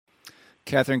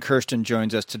Catherine Kirsten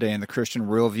joins us today in the Christian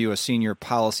Worldview, a senior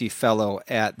policy fellow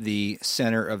at the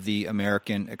Center of the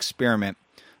American Experiment.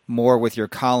 More with your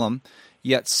column.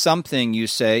 Yet something, you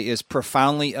say, is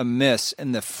profoundly amiss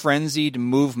in the frenzied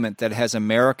movement that has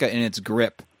America in its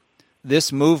grip.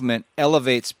 This movement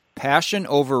elevates passion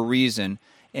over reason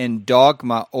and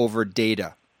dogma over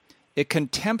data. It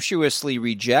contemptuously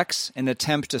rejects and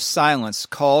attempts to silence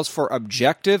calls for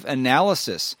objective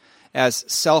analysis as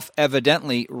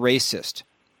self-evidently racist.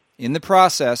 In the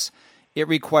process, it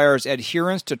requires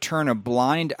adherents to turn a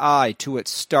blind eye to its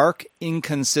stark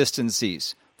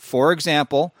inconsistencies. For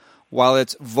example, while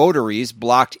its votaries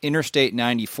blocked Interstate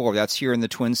 94, that's here in the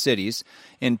Twin Cities,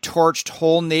 and torched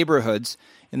whole neighborhoods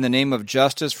in the name of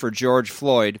justice for George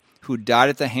Floyd, who died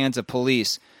at the hands of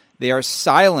police, they are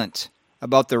silent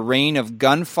about the reign of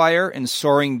gunfire and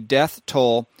soaring death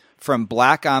toll from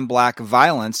black-on-black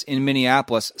violence in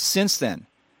Minneapolis since then.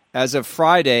 As of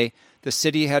Friday, the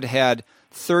city had had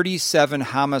 37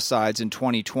 homicides in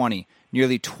 2020,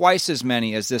 nearly twice as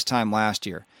many as this time last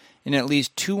year, and at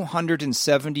least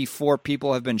 274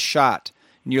 people have been shot,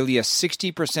 nearly a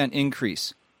 60%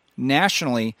 increase.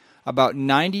 Nationally, about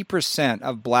 90%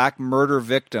 of black murder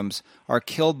victims are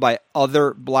killed by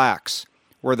other blacks,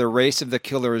 where the race of the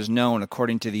killer is known,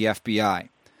 according to the FBI.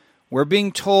 We're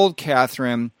being told,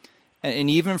 Catherine,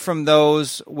 and even from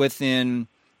those within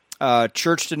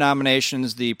church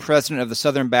denominations, the president of the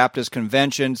Southern Baptist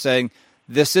Convention saying,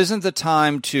 this isn't the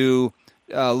time to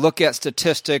look at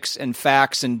statistics and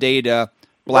facts and data.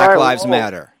 Black Lives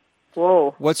Matter.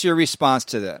 Whoa. What's your response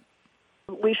to that?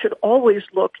 We should always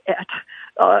look at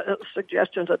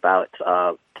suggestions about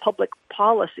public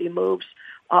policy moves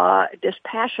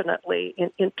dispassionately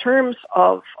in terms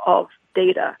of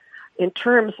data, in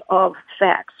terms of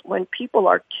facts. When people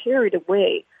are carried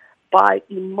away by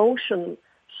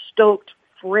emotion-stoked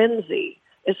frenzy,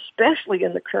 especially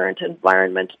in the current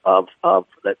environment of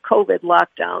the COVID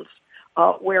lockdowns,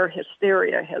 where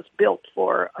hysteria has built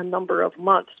for a number of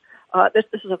months. This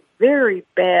is a very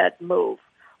bad move.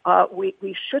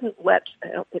 We shouldn't let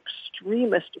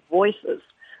extremist voices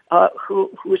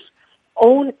whose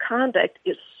own conduct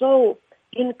is so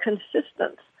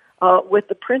inconsistent with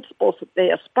the principles that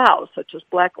they espouse, such as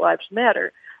Black Lives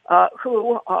Matter,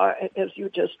 who, as you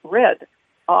just read,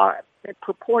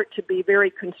 purport to be very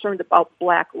concerned about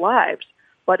black lives,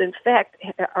 but in fact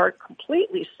are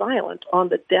completely silent on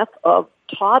the death of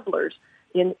toddlers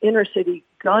in inner-city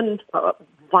gun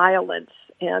violence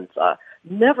and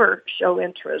never show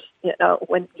interest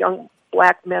when young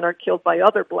black men are killed by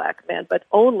other black men, but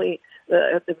only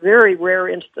the very rare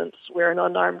instance where an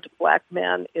unarmed black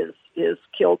man is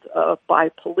killed by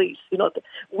police.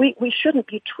 We shouldn't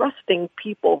be trusting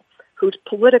people whose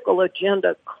political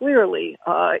agenda clearly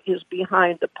is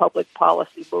behind the public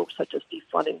policy moves, such as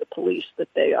defunding the police,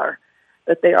 that they are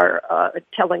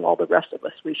telling all the rest of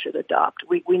us we should adopt.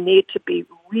 We need to be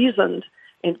reasoned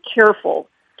and careful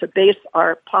to base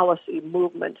our policy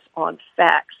movements on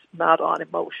facts, not on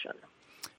emotion.